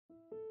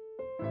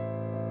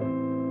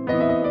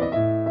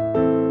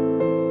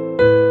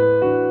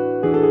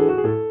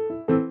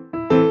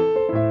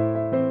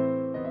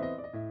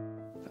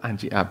हाँ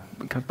जी,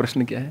 आपका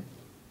प्रश्न क्या है?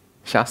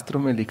 शास्त्रों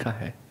में लिखा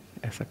है,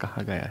 ऐसा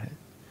कहा गया है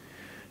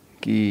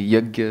कि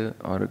यज्ञ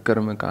और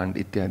कर्मकांड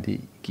इत्यादि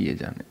किए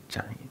जाने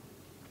चाहिए।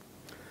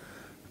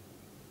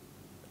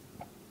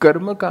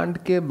 कर्मकांड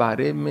के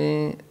बारे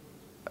में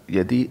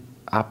यदि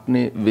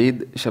आपने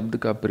वेद शब्द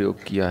का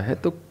प्रयोग किया है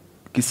तो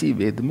किसी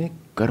वेद में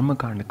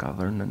कर्मकांड का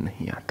वर्णन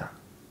नहीं आता।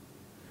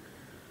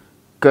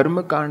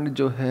 कर्मकांड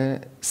जो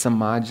है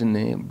समाज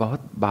ने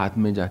बहुत बाद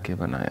में जाके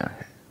बनाया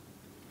है।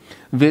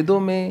 वेदों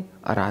में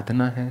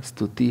आराधना है,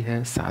 स्तुति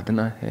है,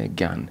 साधना है,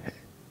 ज्ञान है।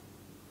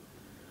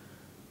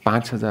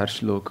 5000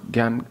 श्लोक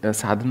ज्ञान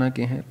साधना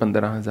के हैं,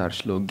 15000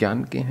 श्लोक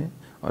ज्ञान के हैं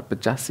और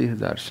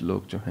 85,000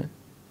 श्लोक जो हैं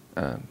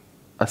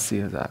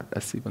 80,000,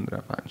 80, 15,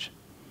 5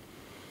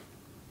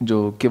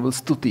 जो केवल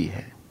स्तुति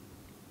है।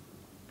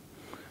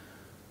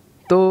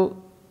 तो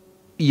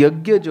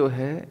यज्ञ जो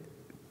है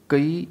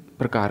कई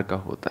प्रकार का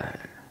होता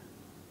है।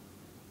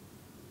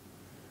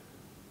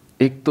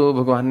 एक तो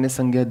भगवान ने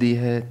संज्ञा दी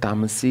है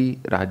तामसी,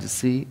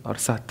 राजसी और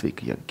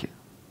सात्विक यज्ञ,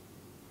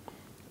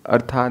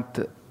 अर्थात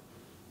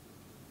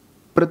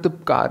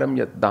प्रत्युपकारम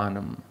यत्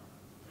दानम,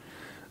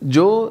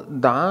 जो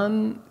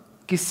दान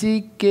किसी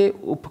के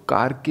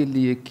उपकार के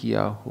लिए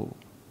किया हो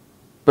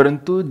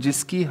परंतु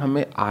जिसकी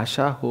हमें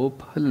आशा हो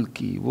फल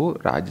की, वो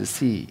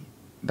राजसी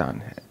दान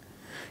है।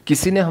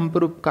 किसी ने हम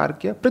पर उपकार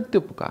किया,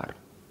 प्रत्युपकार,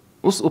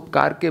 उस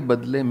उपकार के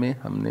बदले में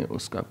हमने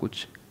उसका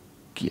कुछ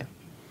किया।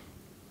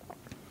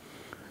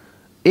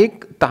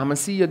 एक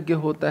तामसी यज्ञ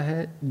होता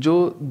है जो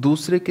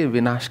दूसरे के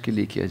विनाश के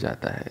लिए किया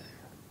जाता है,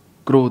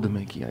 क्रोध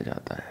में किया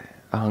जाता है,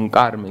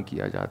 अहंकार में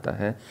किया जाता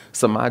है,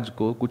 समाज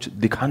को कुछ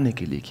दिखाने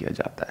के लिए किया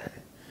जाता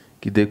है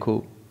कि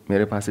देखो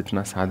मेरे पास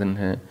इतना साधन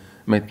है,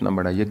 मैं इतना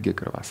बड़ा यज्ञ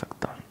करवा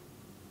सकता हूं।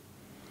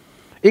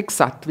 एक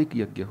सात्विक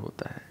यज्ञ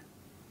होता है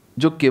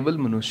जो केवल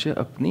मनुष्य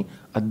अपनी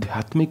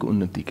आध्यात्मिक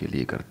उन्नति के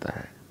लिए करता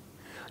है।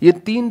 ये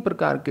 3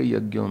 प्रकार के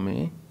यज्ञों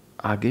में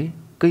आगे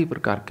कई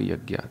प्रकार के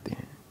यज्ञ आते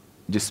हैं,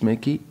 जिसमें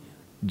कि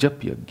जप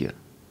यज्ञ,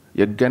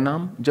 यज्ञ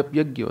नाम जप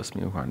यज्ञ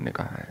अस्मि भगवान ने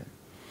कहा है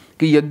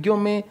कि यज्ञों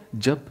में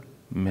जप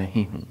मैं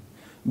ही हूं।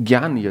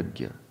 ज्ञान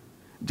यज्ञ,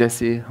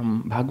 जैसे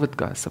हम भागवत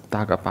का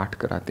सप्ताह का पाठ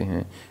कराते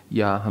हैं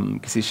या हम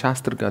किसी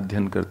शास्त्र का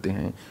अध्ययन करते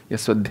हैं या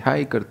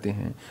स्वाध्याय करते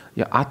हैं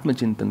या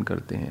आत्मचिंतन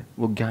करते हैं,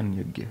 वो ज्ञान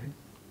यज्ञ है।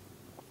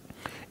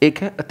 एक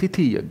है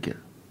अतिथि यज्ञ।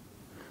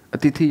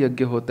 अतिथि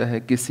यज्ञ होता है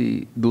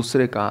किसी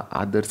दूसरे का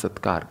आदर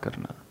सत्कार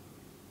करना।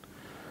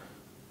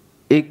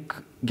 एक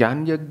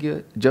ज्ञान यज्ञ,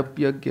 जप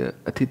यज्ञ,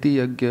 अतिथि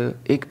यज्ञ,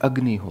 एक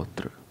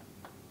अग्निहोत्र,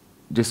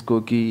 जिसको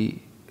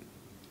कि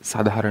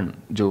साधारण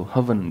जो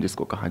हवन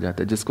जिसको कहा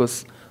जाता है, जिसको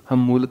हम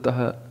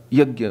मूलतः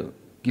यज्ञ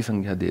की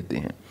संज्ञा देते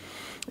हैं,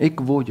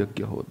 एक वो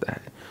यज्ञ होता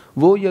है।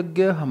 वो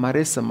यज्ञ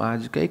हमारे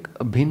समाज का एक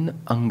अभिन्न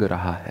अंग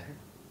रहा है,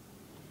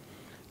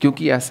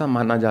 क्योंकि ऐसा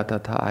माना जाता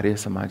था आर्य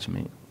समाज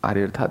में,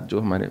 आर्य अर्थात जो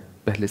हमारे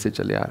पहले से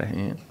चले आ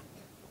रहे हैं।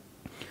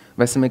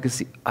 वैसे मैं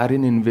किसी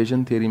आर्यन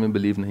इन्वेजन थियरी में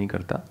बिलीव नहीं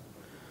करता,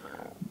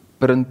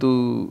 परंतु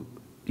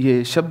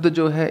ये शब्द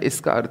जो है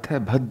इसका अर्थ है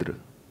भद्र।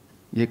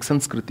 ये एक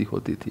संस्कृति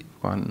होती थी,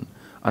 भगवान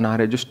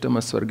अनार्य जुष्टम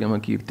स्वर्गम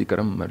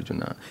कीर्तिकरम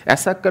अर्जुना,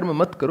 ऐसा कर्म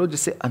मत करो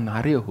जिससे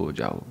अनार्य हो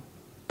जाओ।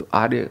 तो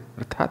आर्य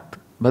अर्थात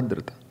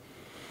भद्रता।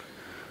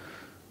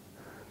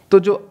 तो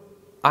जो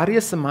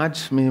आर्य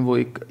समाज में वो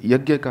एक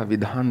यज्ञ का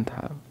विधान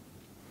था,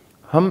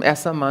 हम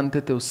ऐसा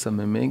मानते थे उस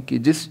समय में कि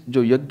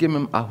जो यज्ञ में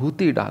हम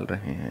आहुति डाल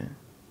रहे हैं,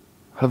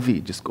 हवि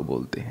जिसको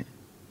बोलते हैं,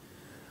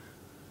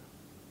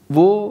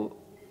 वो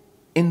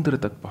इंद्र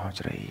तक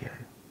पहुंच रही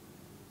है।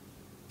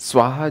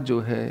 स्वाहा जो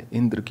है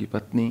इंद्र की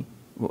पत्नी,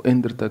 वो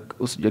इंद्र तक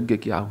उस यज्ञ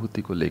की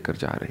आहुति को लेकर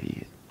जा रही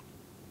है।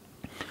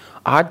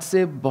 आज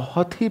से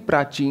बहुत ही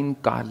प्राचीन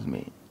काल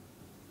में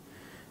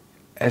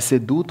ऐसे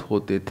दूत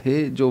होते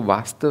थे जो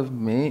वास्तव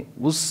में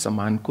उस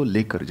सामान को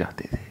लेकर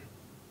जाते थे।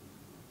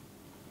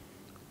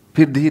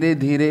 फिर धीरे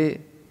धीरे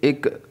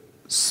एक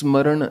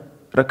स्मरण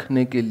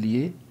रखने के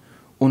लिए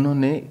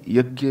उन्होंने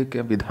यज्ञ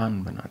का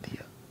विधान बना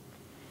दिया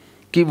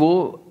कि वो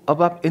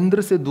अब आप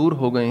इंद्र से दूर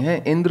हो गए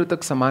हैं, इंद्र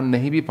तक सामान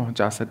नहीं भी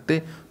पहुंचा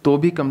सकते तो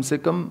भी कम से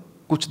कम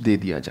कुछ दे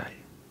दिया जाए।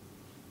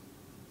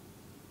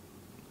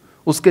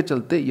 उसके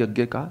चलते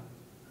यज्ञ का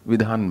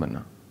विधान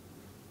बना।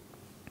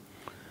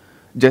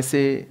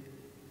 जैसे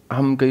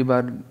हम कई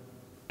बार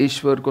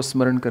ईश्वर को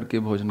स्मरण करके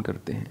भोजन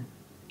करते हैं,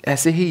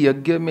 ऐसे ही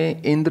यज्ञ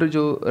में इंद्र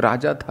जो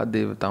राजा था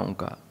देवताओं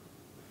का,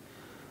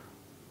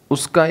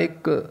 उसका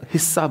एक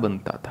हिस्सा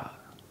बनता था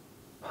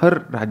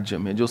हर राज्य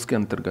में जो उसके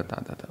अंतर्गत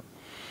आता था।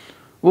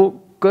 वो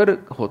कर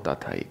होता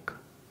था,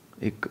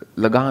 एक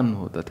लगान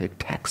होता था, एक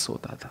टैक्स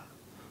होता था।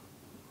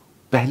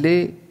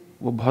 पहले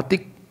वो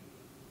भौतिक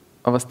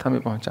अवस्था में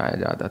पहुंचाया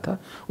जाता था,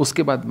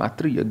 उसके बाद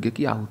मात्र यज्ञ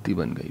की आहुति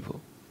बन गई।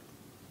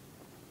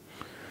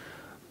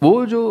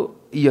 वो जो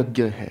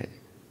यज्ञ है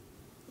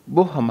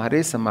वो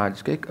हमारे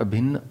समाज का एक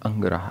अभिन्न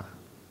अंग रहा।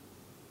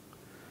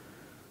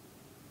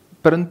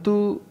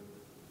 परंतु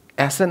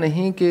ऐसा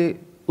नहीं कि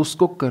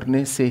उसको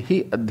करने से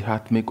ही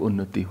आध्यात्मिक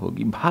उन्नति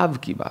होगी, भाव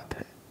की बात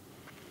है।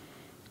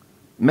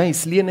 मैं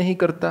इसलिए नहीं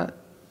करता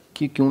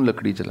कि क्यों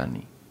लकड़ी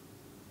जलानी,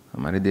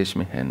 हमारे देश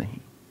में है नहीं,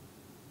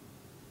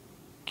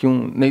 क्यों?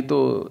 नहीं तो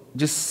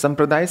जिस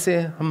संप्रदाय से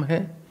हम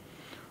हैं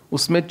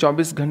उसमें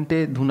 24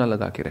 घंटे धूना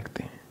लगा के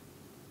रखते हैं,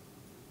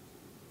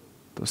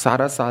 तो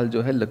सारा साल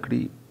जो है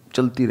लकड़ी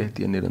चलती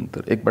रहती है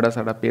निरंतर। एक बड़ा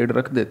सारा पेड़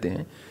रख देते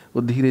हैं,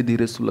 वो धीरे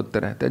धीरे सुलगता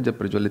रहता है, जब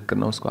प्रज्वलित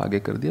करना उसको आगे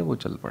कर दिया वो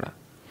चल पड़ा।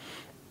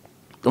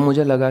 तो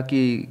मुझे लगा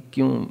कि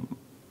क्यों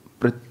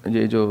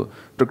ये जो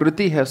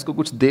प्रकृति है उसको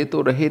कुछ दे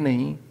तो रहे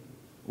नहीं,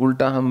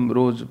 उल्टा हम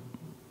रोज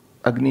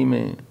अग्नि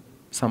में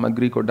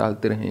सामग्री को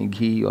डालते रहें,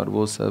 घी और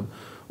वो सब,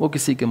 वो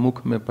किसी के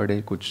मुख में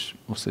पड़े, कुछ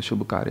उससे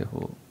शुभ कार्य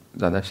हो,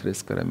 ज़्यादा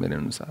श्रेष्ठकर है मेरे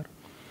अनुसार।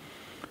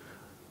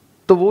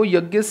 तो वो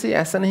यज्ञ से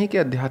ऐसा नहीं कि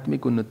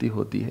आध्यात्मिक उन्नति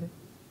होती है,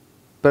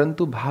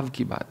 परंतु भाव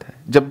की बात है।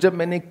 जब जब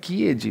मैंने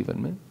किए जीवन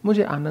में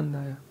मुझे आनंद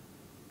आया,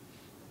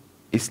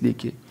 इसलिए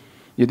कि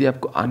यदि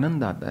आपको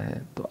आनंद आता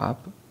है तो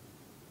आप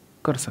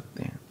कर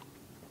सकते हैं।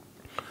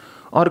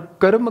 और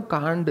कर्म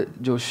कांड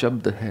जो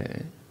शब्द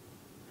है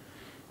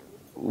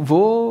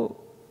वो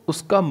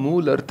उसका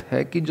मूल अर्थ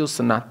है कि जो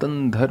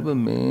सनातन धर्म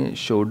में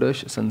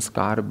षोडश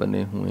संस्कार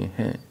बने हुए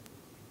हैं,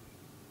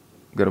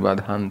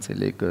 गर्भाधान से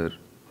लेकर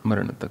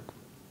मरण तक,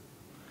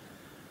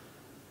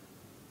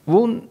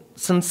 वो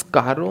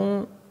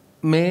संस्कारों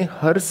में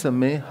हर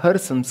समय, हर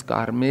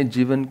संस्कार में,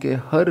 जीवन के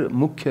हर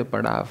मुख्य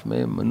पड़ाव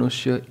में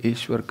मनुष्य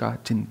ईश्वर का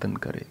चिंतन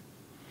करे।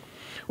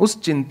 उस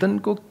चिंतन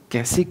को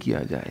कैसे किया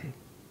जाए?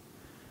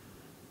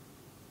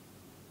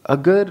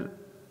 अगर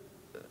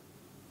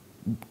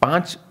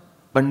 5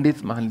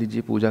 पंडित मान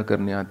लीजिए पूजा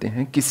करने आते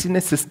हैं, किसी ने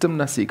सिस्टम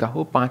ना सीखा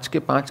हो, 5 के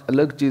 5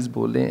 अलग चीज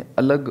बोलें,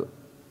 अलग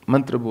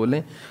मंत्र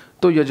बोलें,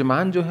 तो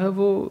यजमान जो है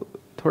वो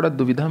थोड़ा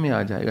दुविधा में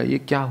आ जाएगा, ये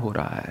क्या हो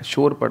रहा है,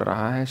 शोर पड़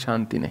रहा है,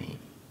 शांति नहीं।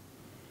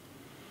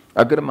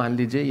 अगर मान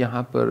लीजिए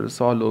यहाँ पर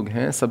 100 लोग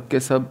हैं, सबके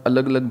सब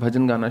अलग अलग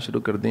भजन गाना शुरू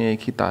कर दें एक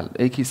ही ताल,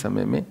 एक ही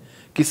समय में,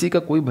 किसी का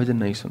कोई भजन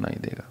नहीं सुनाई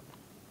देगा।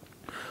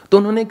 तो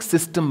उन्होंने एक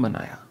सिस्टम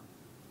बनाया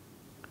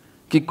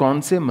कि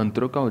कौन से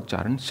मंत्रों का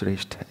उच्चारण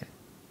श्रेष्ठ है,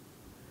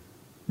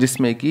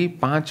 जिसमें कि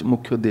 5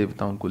 मुख्य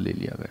देवताओं को ले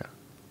लिया गया,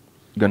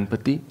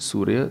 गणपति,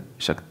 सूर्य,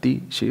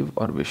 शक्ति, शिव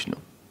और विष्णु।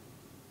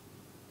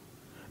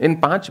 इन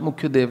 5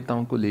 मुख्य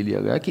देवताओं को ले लिया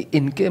गया कि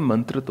इनके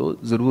मंत्र तो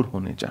जरूर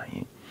होने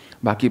चाहिए,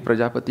 बाकी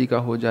प्रजापति का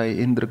हो जाए,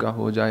 इंद्र का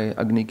हो जाए,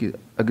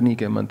 अग्नि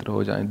के मंत्र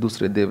हो जाए,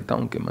 दूसरे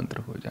देवताओं के मंत्र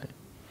हो जाए।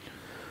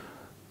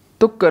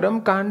 तो कर्म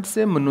कांड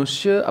से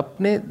मनुष्य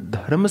अपने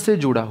धर्म से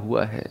जुड़ा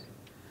हुआ है,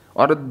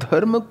 और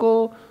धर्म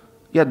को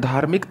या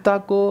धार्मिकता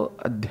को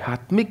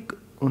आध्यात्मिक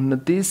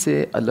उन्नति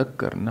से अलग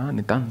करना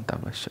नितांत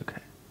आवश्यक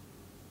है।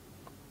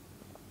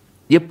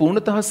 यह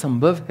पूर्णतः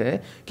संभव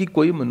है कि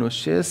कोई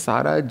मनुष्य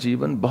सारा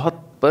जीवन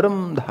बहुत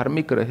परम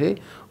धार्मिक रहे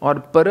और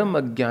परम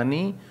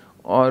अज्ञानी,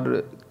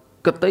 और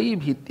कतई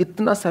भी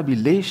इतना सा भी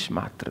लेश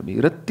मात्र भी,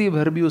 रत्ती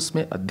भर भी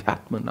उसमें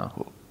अध्यात्म ना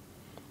हो।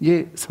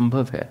 ये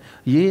संभव है?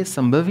 ये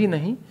संभव ही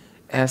नहीं,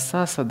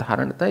 ऐसा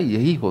साधारणतः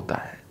यही होता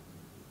है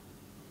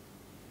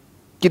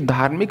कि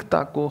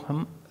धार्मिकता को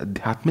हम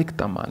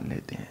आध्यात्मिकता मान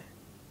लेते हैं।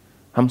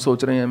 हम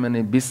सोच रहे हैं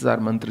मैंने 20,000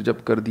 मंत्र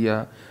जप कर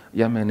दिया,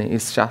 या मैंने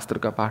इस शास्त्र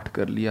का पाठ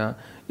कर लिया,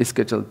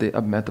 इसके चलते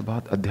अब मैं तो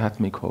बहुत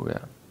आध्यात्मिक हो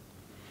गया।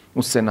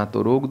 उससे ना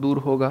तो रोग दूर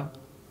होगा,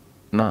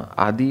 ना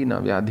आदि, ना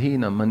व्याधि,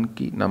 ना मन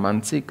की, ना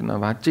मानसिक, ना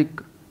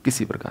वाचिक,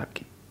 किसी प्रकार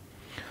की।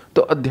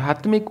 तो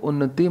आध्यात्मिक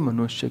उन्नति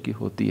मनुष्य की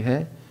होती है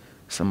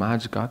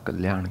समाज का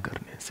कल्याण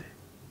करने से।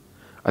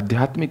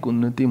 आध्यात्मिक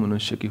उन्नति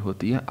मनुष्य की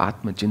होती है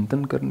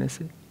आत्मचिंतन करने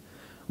से।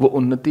 वो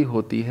उन्नति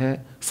होती है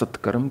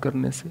सत्कर्म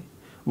करने से।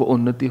 वो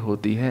उन्नति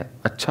होती है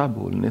अच्छा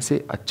बोलने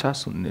से, अच्छा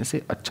सुनने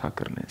से, अच्छा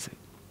करने से।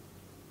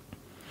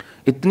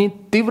 इतनी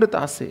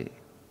तीव्रता से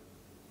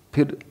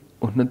फिर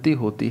उन्नति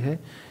होती है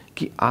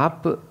कि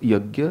आप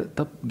यज्ञ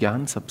तप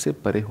ज्ञान सबसे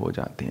परे हो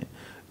जाते हैं।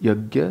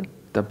 यज्ञ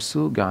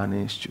तपसु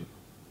ज्ञानेश्चु,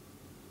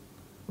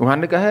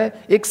 उन्होंने कहा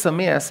है एक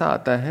समय ऐसा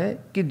आता है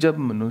कि जब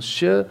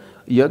मनुष्य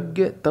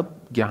यज्ञ तप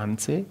ज्ञान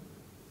से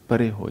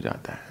परे हो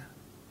जाता है,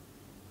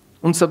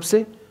 उन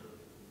सबसे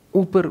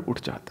ऊपर उठ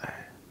जाता है।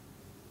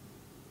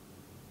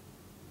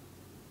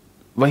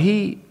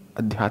 वही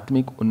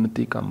आध्यात्मिक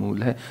उन्नति का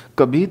मूल है।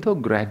 कभी तो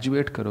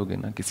ग्रेजुएट करोगे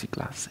ना किसी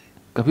क्लास से,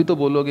 कभी तो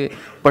बोलोगे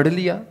पढ़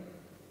लिया,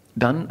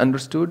 done,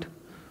 understood,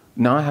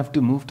 now I have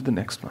to move to the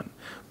next one.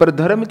 पर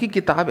धर्म की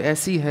किताब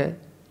ऐसी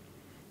है,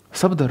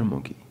 सब धर्मों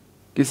की,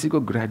 किसी को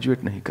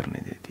ग्रेजुएट नहीं करने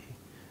देती,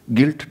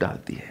 गिल्ट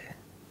डालती है,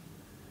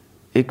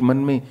 एक मन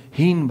में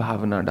हीन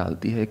भावना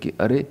डालती है कि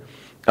अरे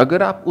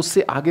अगर आप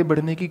उससे आगे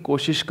बढ़ने की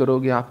कोशिश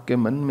करोगे, आपके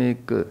मन में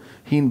एक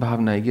हीन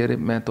भावना आएगी, अरे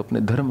मैं तो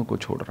अपने धर्म को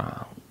छोड़ रहा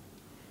हूं।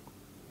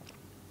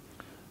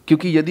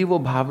 क्योंकि यदि वो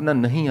भावना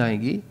नहीं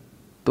आएगी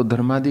तो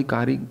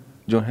धर्माधिकारी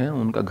जो हैं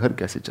उनका घर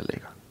कैसे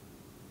चलेगा।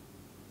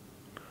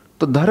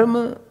 तो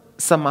धर्म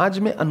समाज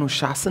में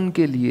अनुशासन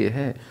के लिए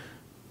है,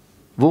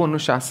 वो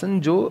अनुशासन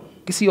जो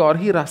किसी और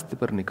ही रास्ते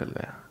पर निकल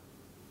गया,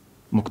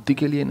 मुक्ति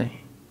के लिए नहीं।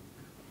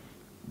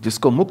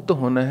 जिसको मुक्त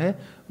होना है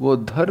वो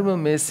धर्म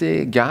में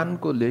से ज्ञान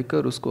को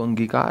लेकर उसको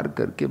अंगीकार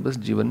करके बस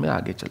जीवन में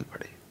आगे चल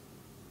पड़े।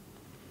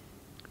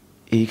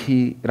 एक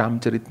ही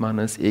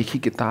रामचरितमानस, एक ही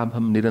किताब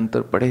हम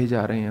निरंतर पढ़े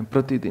जा रहे हैं,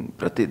 प्रतिदिन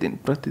प्रतिदिन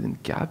प्रतिदिन।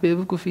 क्या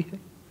बेवकूफी है।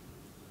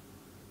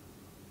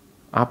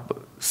 आप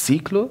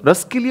सीख लो,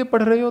 रस के लिए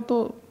पढ़ रहे हो तो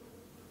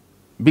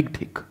बिग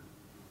ठीक।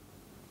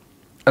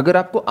 अगर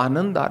आपको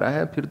आनंद आ रहा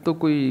है फिर तो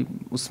कोई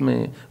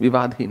उसमें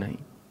विवाद ही नहीं।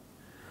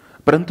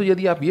 परंतु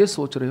यदि आप ये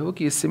सोच रहे हो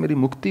कि इससे मेरी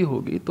मुक्ति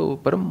होगी तो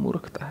परम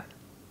मूर्खता है।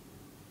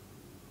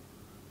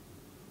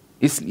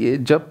 इसलिए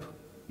जब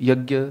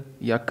यज्ञ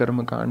या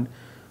कर्मकांड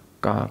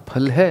का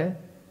फल है,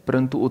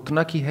 परंतु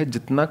उतना की है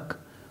जितना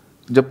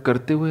जब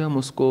करते हुए हम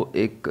उसको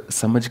एक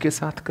समझ के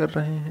साथ कर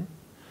रहे हैं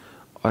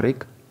और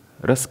एक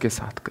रस के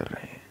साथ कर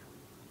रहे हैं।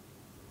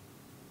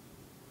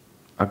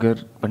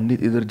 अगर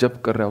पंडित इधर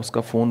जप कर रहा है,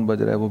 उसका फोन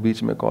बज रहा है, वो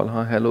बीच में कॉल,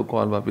 हाँ हेलो,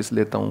 कॉल वापस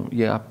लेता हूँ,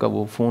 ये आपका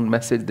वो फोन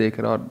मैसेज देख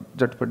रहा है और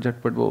झटपट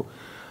झटपट वो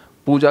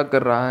पूजा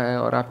कर रहा है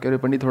और आप कह रहे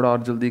पंडित थोड़ा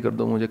और जल्दी कर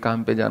दो, मुझे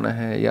काम पे जाना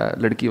है, या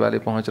लड़की वाले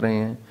पहुँच रहे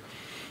हैं।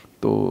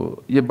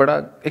 तो ये बड़ा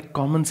एक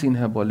कॉमन सीन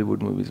है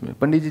बॉलीवुड मूवीज़ में,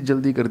 पंडित जी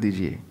जल्दी कर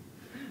दीजिए,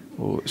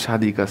 वो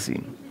शादी का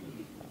सीन।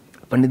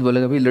 पंडित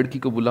बोलेगा भाई लड़की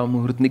को बुलाओ,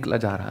 मुहूर्त निकला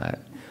जा रहा है।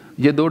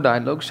 ये दो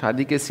डायलॉग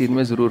शादी के सीन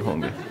में ज़रूर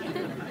होंगे।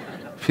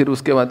 फिर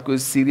उसके बाद कोई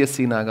सीरियस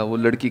सीन आएगा, वो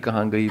लड़की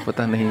कहाँ गई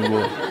पता नहीं,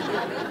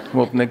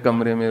 वो अपने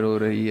कमरे में रो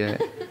रही है।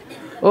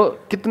 ओ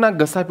कितना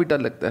घसा पीटा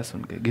लगता है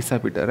सुन के, घिसा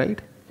पीटा,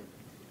 राइट।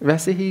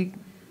 वैसे ही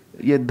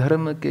ये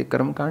धर्म के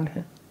कर्मकांड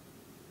है,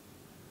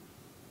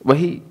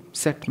 वही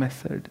set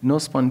method, no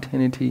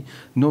spontaneity,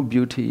 know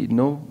beauty,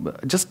 no,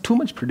 just too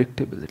much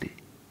predictability.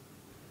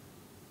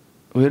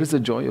 Where is the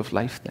joy of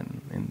life then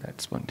in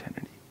that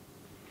spontaneity?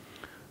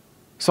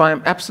 So I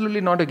am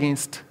absolutely not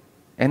against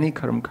any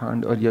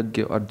karmkand or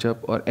yajna or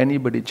jap or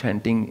anybody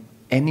chanting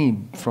any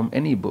from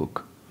any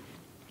book.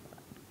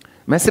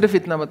 मैं सिर्फ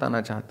इतना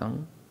बताना चाहता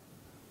हूँ,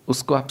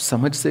 उसको आप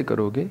समझ से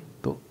करोगे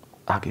तो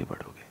आगे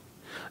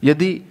बढ़ोगे।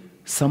 यदि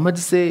समझ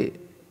से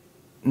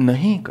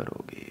नहीं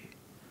करोगे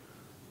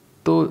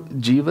तो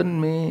जीवन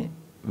में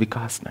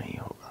विकास नहीं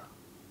होगा।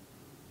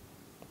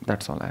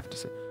 That's all I have to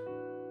say.